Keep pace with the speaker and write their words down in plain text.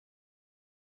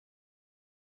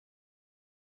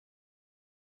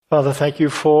Father, thank you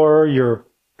for your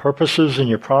purposes and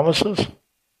your promises.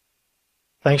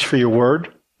 Thanks for your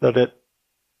word, that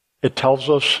it tells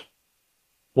us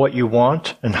what you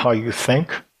want and how you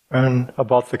think and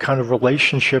about the kind of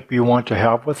relationship you want to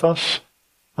have with us.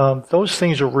 Those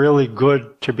things are really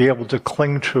good to be able to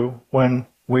cling to when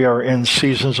we are in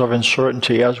seasons of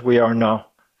uncertainty as we are now.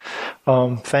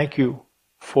 Thank you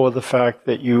for the fact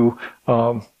that your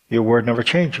word never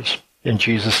changes. In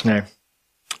Jesus' name,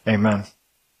 amen.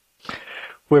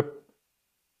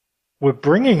 We're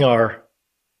bringing our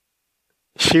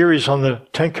series on the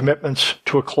Ten Commitments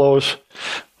to a close.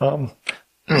 When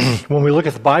we look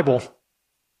at the Bible,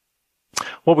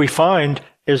 what we find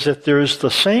is that there's the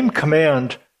same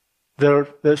command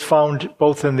that's found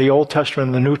both in the Old Testament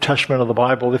and the New Testament of the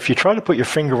Bible. If you try to put your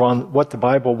finger on what the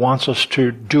Bible wants us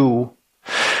to do,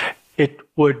 it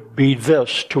would be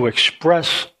this: to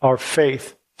express our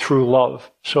faith through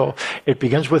love. So it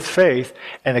begins with faith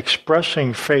and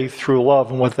expressing faith through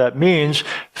love. And what that means,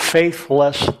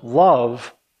 faithless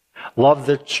love, love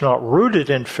that's not rooted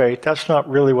in faith, that's not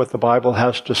really what the Bible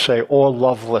has to say, or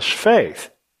loveless faith.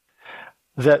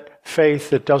 That faith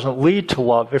that doesn't lead to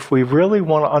love. If we really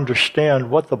want to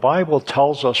understand what the Bible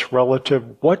tells us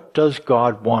relative, what does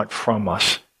God want from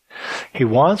us? He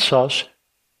wants us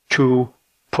to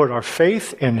put our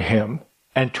faith in Him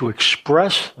and to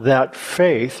express that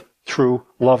faith through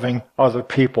loving other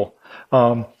people.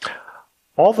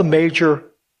 All the major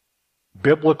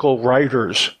biblical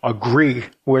writers agree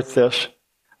with this,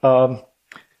 and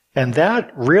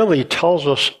that really tells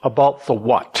us about the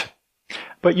what.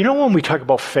 But you know, when we talk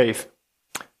about faith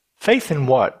in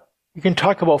what? You can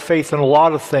talk about faith in a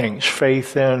lot of things,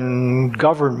 faith in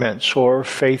governments or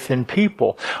faith in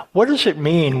people. What does it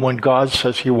mean when God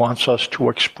says He wants us to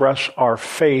express our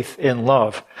faith in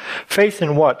love? Faith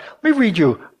in what? Let me read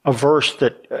you a verse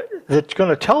that's going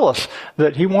to tell us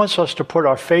that He wants us to put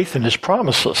our faith in His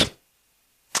promises.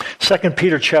 2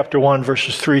 Peter chapter 1,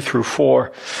 verses 3 through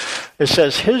 4. It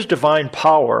says, His divine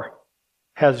power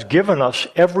has given us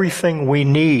everything we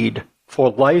need for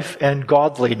life and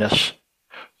godliness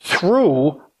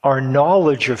through our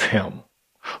knowledge of Him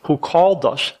who called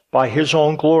us by His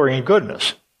own glory and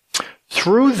goodness.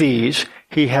 Through these,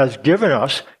 He has given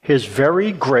us His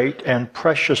very great and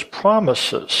precious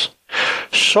promises,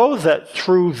 so that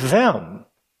through them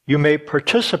you may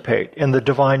participate in the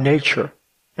divine nature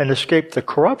and escape the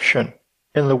corruption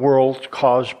in the world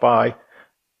caused by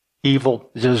evil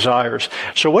desires.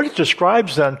 So what it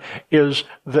describes then is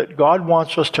that God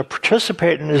wants us to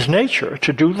participate in His nature,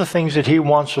 to do the things that He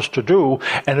wants us to do,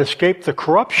 and escape the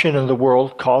corruption in the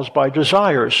world caused by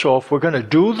desires. So if we're going to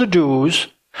do the do's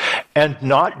and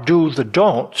not do the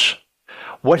don'ts,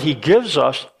 what He gives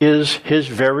us is His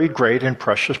very great and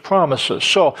precious promises.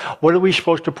 So what are we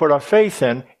supposed to put our faith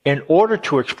in? In order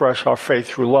to express our faith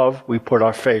through love, we put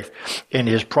our faith in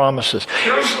His promises.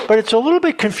 But it's a little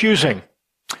bit confusing,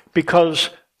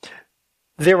 because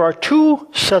there are two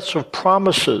sets of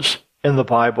promises in the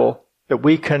Bible that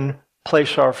we can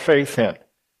place our faith in.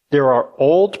 There are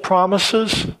old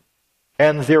promises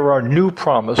and there are new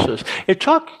promises. It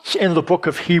talks in the book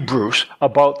of Hebrews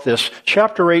about this.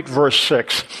 Chapter 8, verse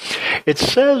 6. It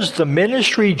says the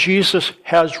ministry Jesus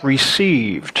has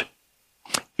received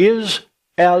is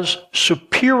as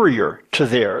superior to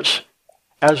theirs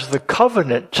as the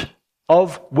covenant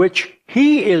of which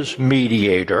He is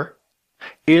mediator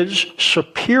is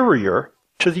superior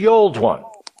to the old one.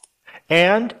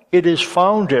 And it is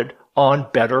founded on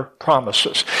better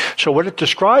promises. So what it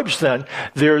describes then,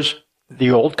 there's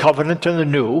the old covenant and the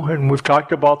new, and we've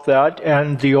talked about that,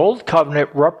 and the old covenant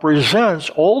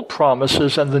represents old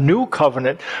promises, and the new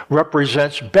covenant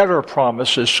represents better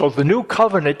promises. So the new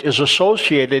covenant is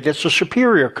associated, it's a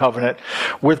superior covenant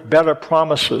with better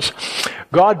promises.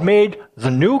 God made the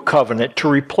new covenant to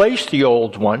replace the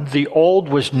old one. The old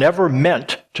was never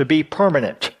meant to be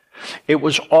permanent. It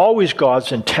was always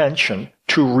God's intention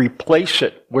to replace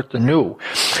it with the new.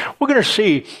 We're going to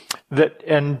see that,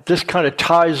 and this kind of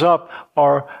ties up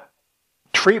our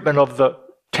treatment of the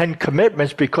Ten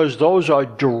Commitments, because those are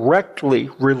directly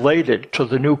related to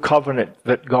the new covenant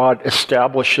that God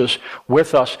establishes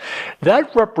with us.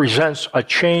 That represents a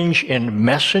change in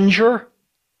messenger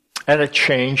and a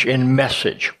change in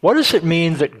message. What does it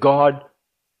mean that God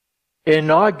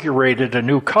inaugurated a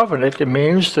new covenant? It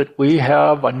means that we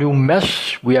have a new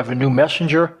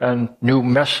messenger and new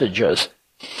messages.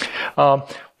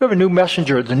 We have a new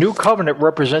messenger. The new covenant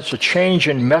represents a change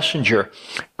in messenger.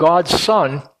 God's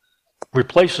Son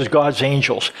replaces God's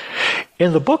angels.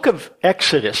 In the book of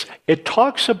Exodus, it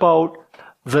talks about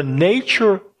the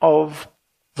nature of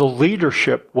the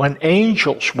leadership when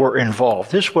angels were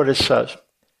involved. This is what it says.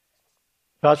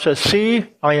 God says, see,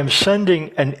 I am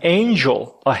sending an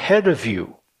angel ahead of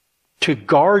you to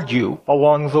guard you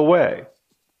along the way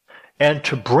and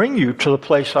to bring you to the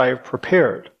place I have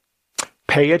prepared.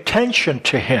 Pay attention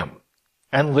to him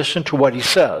and listen to what he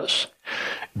says.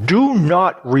 Do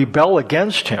not rebel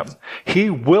against him. He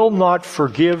will not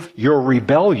forgive your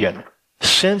rebellion,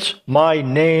 since my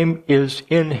name is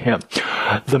in him.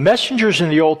 The messengers in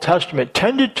the Old Testament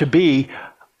tended to be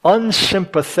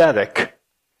unsympathetic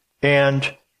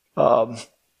and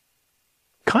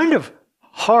kind of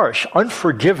harsh,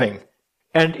 unforgiving.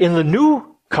 And in the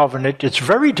New Covenant, it's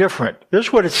very different. This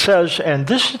is what it says, and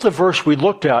this is the verse we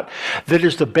looked at that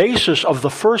is the basis of the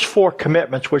first four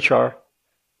commitments, which are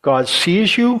God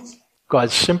sees you, God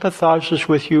sympathizes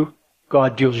with you,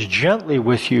 God deals gently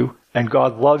with you, and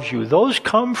God loves you. Those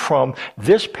come from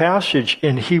this passage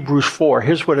in Hebrews 4.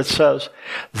 Here's what it says.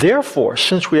 Therefore,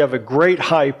 since we have a great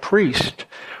high priest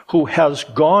who has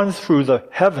gone through the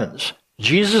heavens,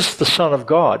 Jesus, the Son of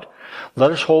God,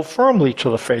 let us hold firmly to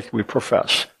the faith we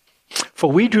profess.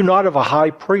 For we do not have a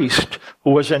high priest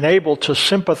who is unable to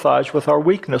sympathize with our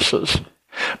weaknesses,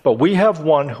 but we have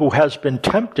one who has been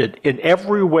tempted in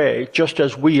every way, just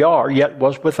as we are, yet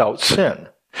was without sin.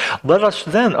 Let us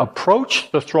then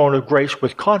approach the throne of grace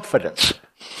with confidence,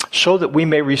 so that we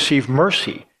may receive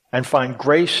mercy and find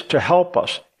grace to help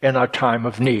us in our time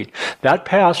of need. That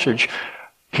passage,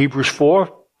 Hebrews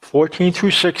 4:14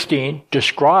 through 16,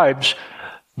 describes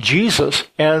Jesus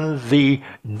and the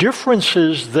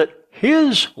differences that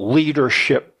his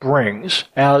leadership brings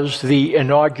as the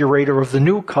inaugurator of the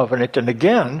new covenant. And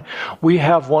again, we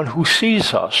have one who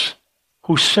sees us,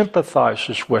 who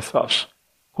sympathizes with us,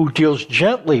 who deals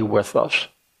gently with us,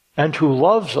 and who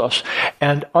loves us.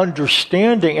 And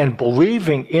understanding and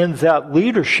believing in that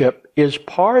leadership is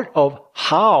part of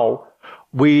how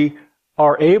we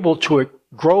are able to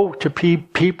grow to be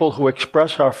people who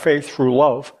express our faith through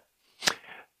love.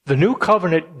 The new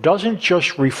covenant doesn't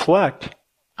just reflect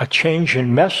a change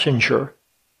in messenger,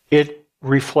 it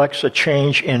reflects a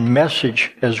change in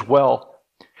message as well.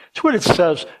 That's what it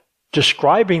says,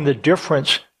 describing the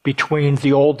difference between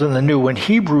the old and the new. In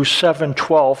Hebrews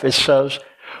 7:12, it says,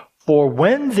 for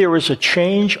when there is a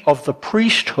change of the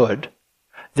priesthood,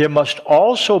 there must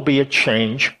also be a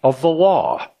change of the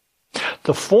law.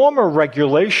 The former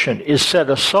regulation is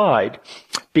set aside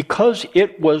because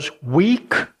it was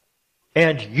weak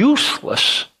and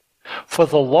useless, for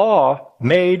the law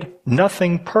made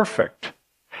nothing perfect,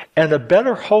 and a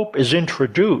better hope is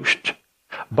introduced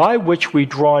by which we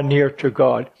draw near to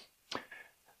God.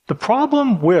 The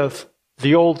problem with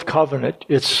the Old Covenant,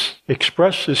 it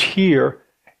expresses here,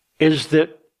 is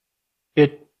that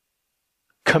it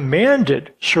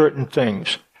commanded certain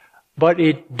things, but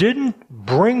it didn't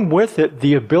bring with it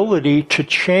the ability to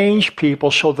change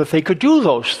people so that they could do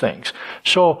those things.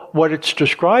 So what it's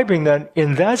describing then,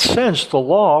 in that sense, the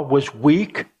law was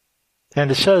weak, and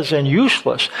it says, and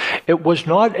useless. It was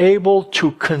not able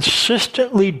to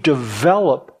consistently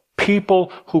develop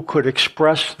people who could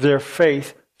express their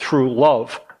faith through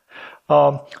love.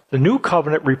 The new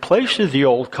covenant replaces the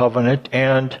old covenant,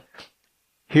 and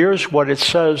here's what it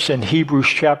says in Hebrews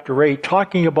chapter 8,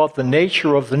 talking about the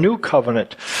nature of the new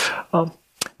covenant.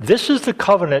 This is the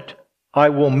covenant I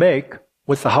will make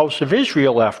with the house of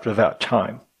Israel after that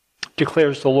time,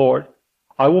 declares the Lord.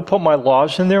 I will put my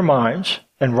laws in their minds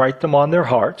and write them on their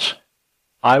hearts.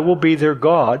 I will be their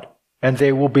God, and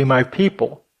they will be my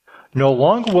people. No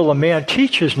longer will a man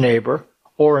teach his neighbor,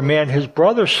 or a man his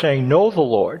brother, saying, know the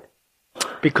Lord,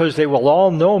 because they will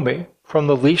all know me, from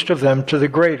the least of them to the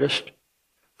greatest.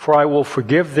 For I will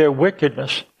forgive their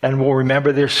wickedness and will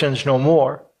remember their sins no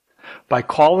more. By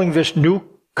calling this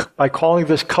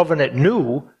covenant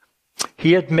new,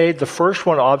 he had made the first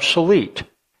one obsolete,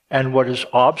 and what is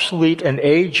obsolete and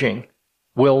aging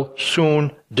will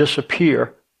soon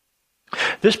disappear.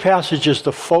 This passage is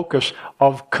the focus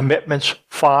of commitments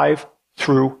 5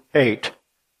 through 8,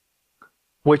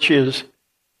 which is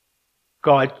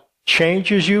God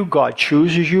changes you, God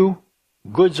chooses you,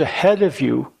 good's ahead of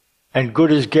you, and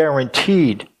good is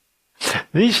guaranteed.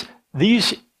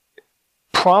 These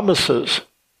promises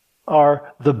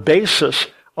are the basis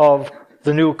of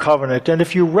the new covenant. And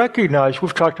if you recognize,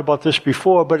 we've talked about this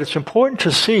before, but it's important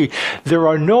to see there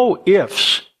are no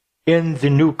ifs in the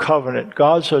new covenant.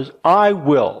 God says, I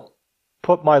will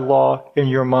put my law in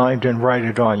your mind and write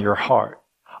it on your heart.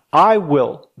 I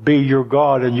will be your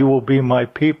God and you will be my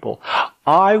people.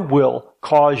 I will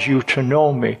cause you to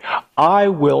know me. I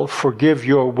will forgive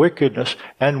your wickedness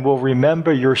and will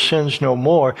remember your sins no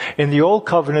more. In the old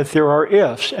covenant, there are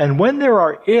ifs. And when there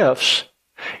are ifs,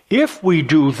 If we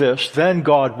do this, then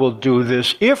God will do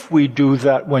this. If we do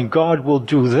that, when God will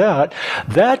do that,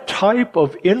 that type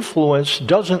of influence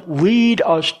doesn't lead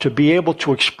us to be able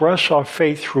to express our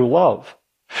faith through love.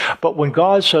 But when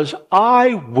God says,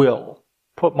 I will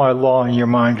put my law in your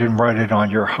mind and write it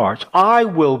on your hearts. I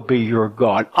will be your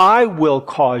God. I will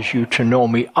cause you to know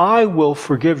me. I will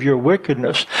forgive your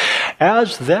wickedness.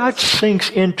 As that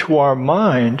sinks into our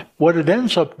mind, what it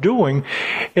ends up doing,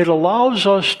 it allows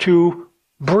us to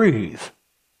breathe,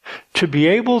 to be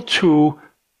able to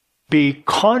be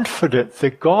confident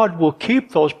that God will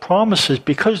keep those promises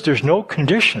because there's no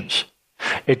conditions.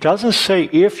 It doesn't say,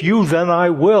 if you, then I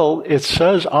will. It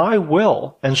says, I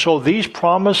will. And so these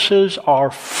promises are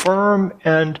firm,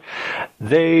 and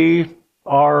they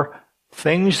are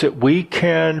things that we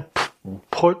can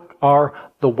put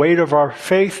the weight of our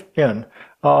faith in.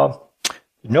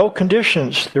 No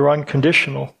conditions. They're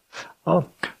unconditional.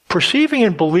 Perceiving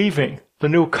and believing the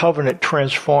new covenant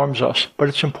transforms us. But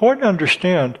it's important to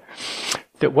understand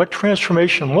that what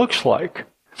transformation looks like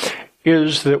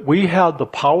is that we have the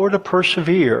power to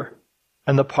persevere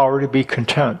and the power to be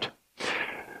content.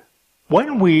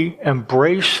 When we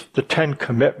embrace the 10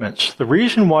 commitments, the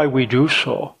reason why we do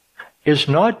so is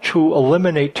not to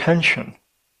eliminate tension.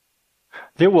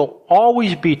 There will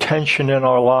always be tension in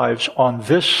our lives on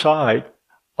this side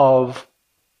of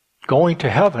going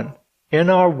to heaven. In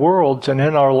our worlds and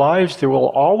in our lives, there will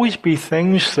always be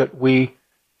things that we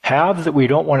have that we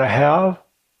don't want to have.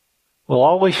 We'll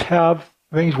always have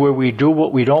things where we do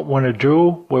what we don't want to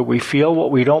do, where we feel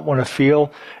what we don't want to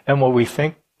feel, and where we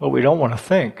think what we don't want to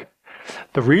think.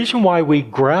 The reason why we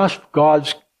grasp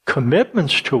God's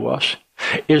commitments to us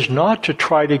is not to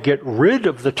try to get rid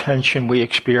of the tension we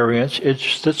experience.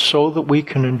 It's that so that we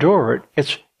can endure it.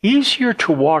 It's easier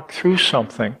to walk through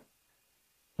something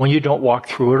when you don't walk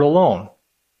through it alone.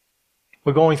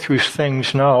 We're going through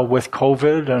things now with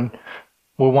COVID, and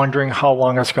we're wondering how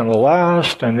long it's going to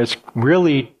last, and it's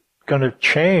really going to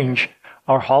change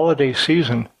our holiday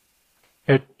season.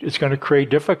 It's going to create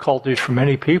difficulties for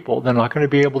many people. They're not going to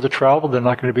be able to travel. They're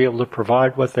not going to be able to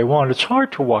provide what they want. It's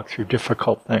hard to walk through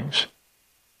difficult things.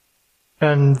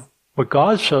 And what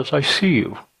God says, I see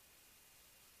you.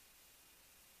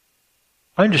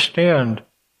 I understand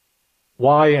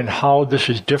why and how this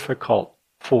is difficult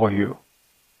for you.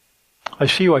 I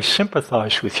see you, I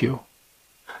sympathize with you.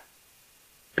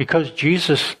 Because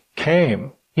Jesus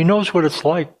came, he knows what it's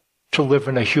like to live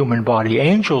in a human body.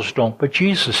 Angels don't, but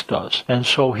Jesus does. And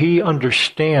so he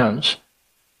understands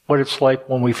what it's like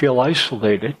when we feel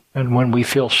isolated and when we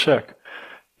feel sick.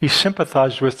 He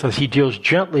sympathizes with us. He deals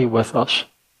gently with us,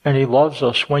 and he loves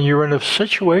us. When you're in a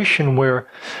situation where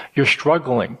you're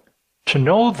struggling, to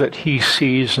know that he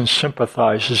sees and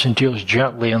sympathizes and deals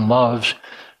gently and loves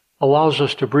allows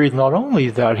us to breathe. Not only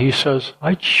that, he says,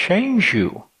 I change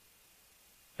you.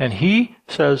 And he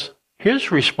says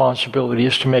his responsibility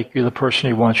is to make you the person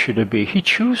he wants you to be. He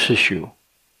chooses you.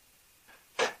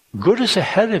 Good is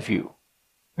ahead of you,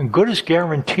 and good is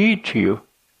guaranteed to you.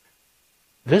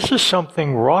 This is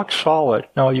something rock solid.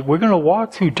 Now, we're going to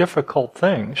walk through difficult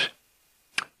things.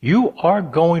 You are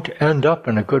going to end up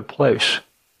in a good place.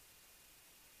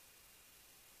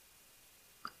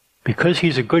 Because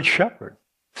he's a good shepherd.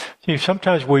 See,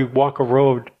 sometimes we walk a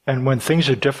road, and when things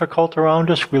are difficult around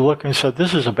us, we look and say,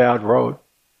 this is a bad road.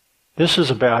 This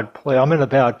is a bad place. I'm in a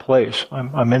bad place.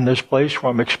 I'm in this place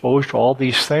where I'm exposed to all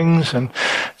these things, and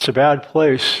it's a bad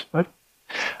place. But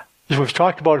as we've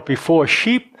talked about it before,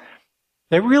 sheep,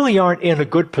 they really aren't in a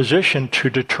good position to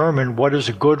determine what is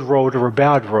a good road or a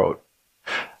bad road.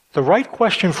 The right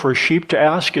question for a sheep to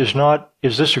ask is not,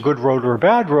 is this a good road or a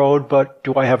bad road, but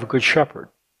do I have a good shepherd?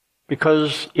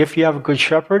 Because if you have a good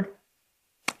shepherd,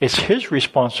 it's his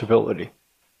responsibility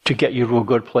to get you to a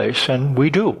good place, and we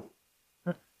do.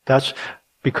 That's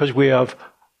because we have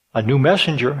a new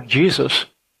messenger, Jesus,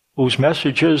 whose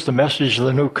message is the message of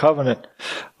the new covenant.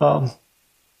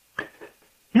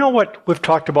 You know what? We've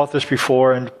talked about this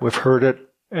before, and we've heard it,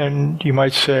 and you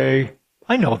might say,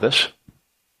 I know this.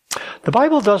 The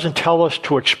Bible doesn't tell us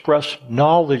to express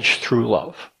knowledge through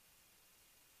love.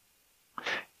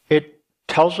 It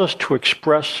tells us to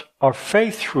express our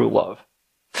faith through love.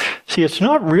 See, it's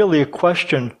not really a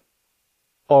question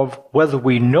of whether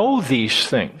we know these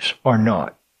things or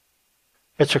not.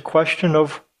 It's a question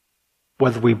of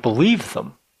whether we believe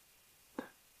them.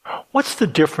 What's the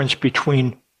difference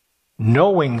between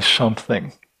knowing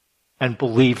something and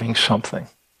believing something?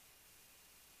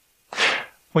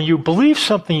 When you believe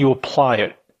something, you apply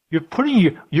it.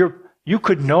 You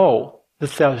could know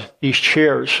that these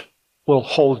chairs will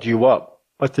hold you up,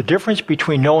 But the difference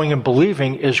between knowing and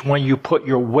believing is when you put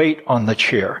your weight on the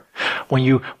chair. When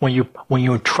you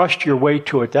entrust your weight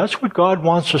to it. That's what God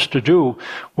wants us to do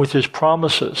with His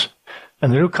promises.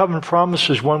 And the New Covenant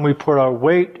promises, when we put our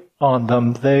weight on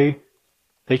them, they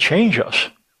change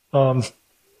us. What's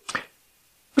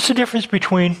the difference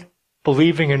between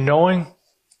believing and knowing?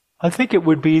 I think it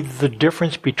would be the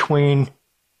difference between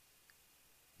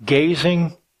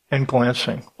gazing and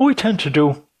glancing. What we tend to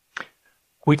do,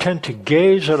 we tend to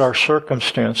gaze at our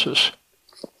circumstances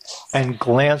and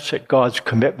glance at God's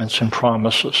commitments and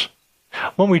promises.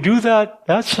 When we do that,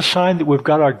 that's a sign that we've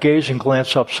got our gaze and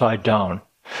glance upside down.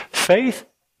 Faith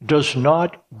does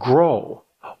not grow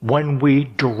when we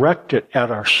direct it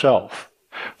at ourselves.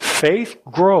 Faith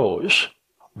grows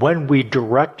when we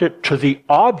direct it to the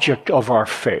object of our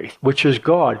faith, which is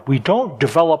God. We don't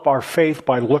develop our faith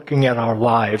by looking at our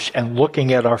lives and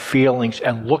looking at our feelings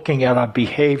and looking at our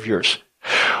behaviors.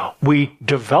 We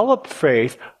develop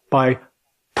faith by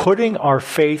putting our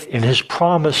faith in His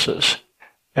promises.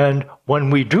 And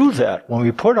when we do that, when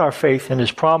we put our faith in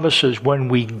His promises, when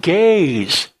we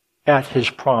gaze at His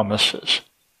promises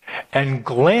and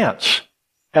glance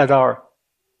at our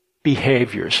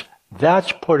behaviors,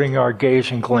 that's putting our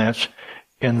gaze and glance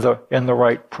in the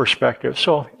right perspective.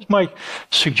 So here's my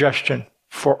suggestion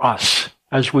for us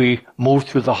as we move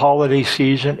through the holiday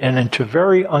season and into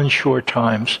very unsure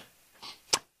times.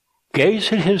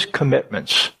 Gaze at His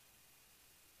commitments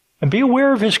and be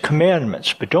aware of His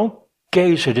commandments, but don't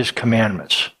gaze at His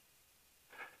commandments,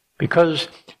 because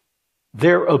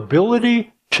their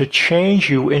ability to change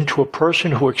you into a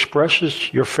person who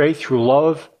expresses your faith through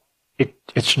love,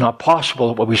 it's not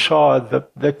possible. What we saw,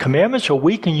 the commandments are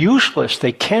weak and useless.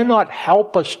 They cannot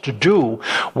help us to do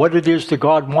what it is that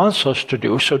God wants us to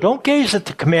do. So don't gaze at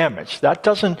the commandments. That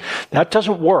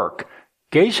doesn't work.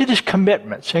 Gaze at His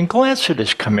commitments and glance at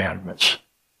His commandments.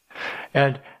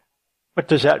 And what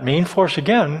does that mean for us?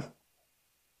 Again,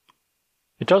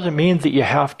 it doesn't mean that you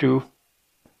have to,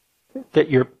 that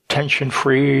you're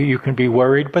tension-free, you can be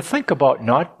worried, but think about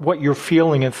not what you're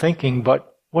feeling and thinking,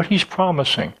 but what He's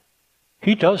promising.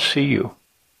 He does see you.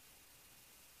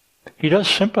 He does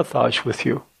sympathize with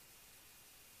you.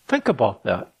 Think about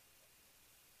that.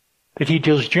 That He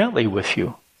deals gently with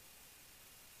you.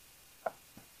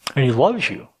 And He loves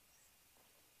you.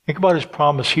 Think about His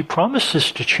promise. He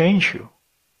promises to change you.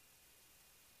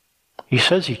 He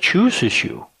says He chooses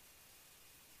you.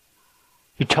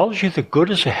 He tells you that good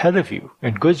is ahead of you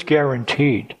and good's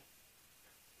guaranteed.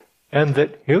 And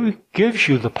that He gives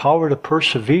you the power to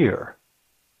persevere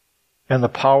and the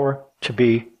power to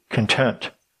be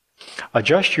content.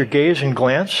 Adjust your gaze and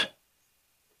glance.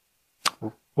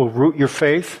 Will root your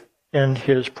faith in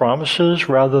His promises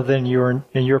rather than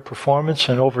in your performance,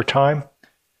 and over time,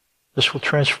 this will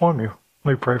transform you.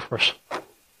 Let me pray for us.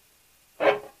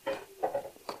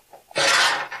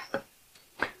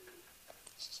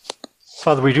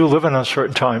 Father, we do live in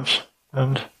uncertain times,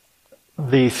 and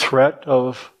the threat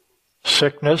of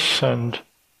sickness and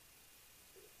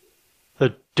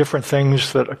the different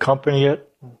things that accompany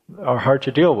it are hard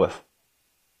to deal with.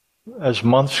 As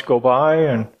months go by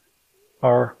and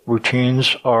our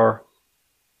routines are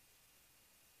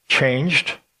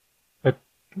changed, it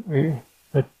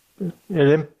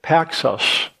impacts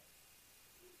us.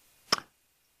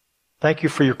 Thank you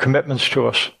for your commitments to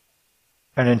us.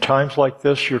 And in times like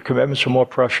this, your commitments are more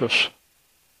precious.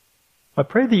 I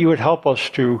pray that you would help us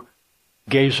to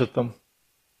gaze at them.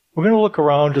 We're going to look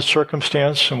around at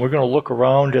circumstance, and we're going to look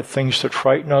around at things that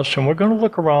frighten us, and we're going to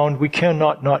look around. We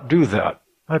cannot not do that.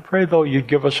 I pray, though, you'd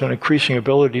give us an increasing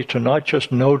ability to not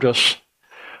just notice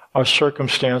our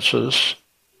circumstances,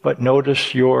 but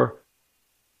notice your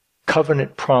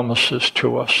covenant promises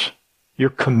to us, your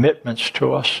commitments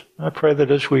to us. I pray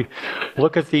that as we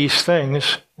look at these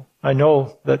things, I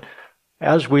know that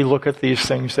as we look at these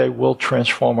things, they will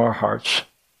transform our hearts.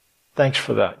 Thanks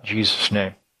for that, in Jesus'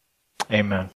 name.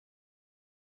 Amen.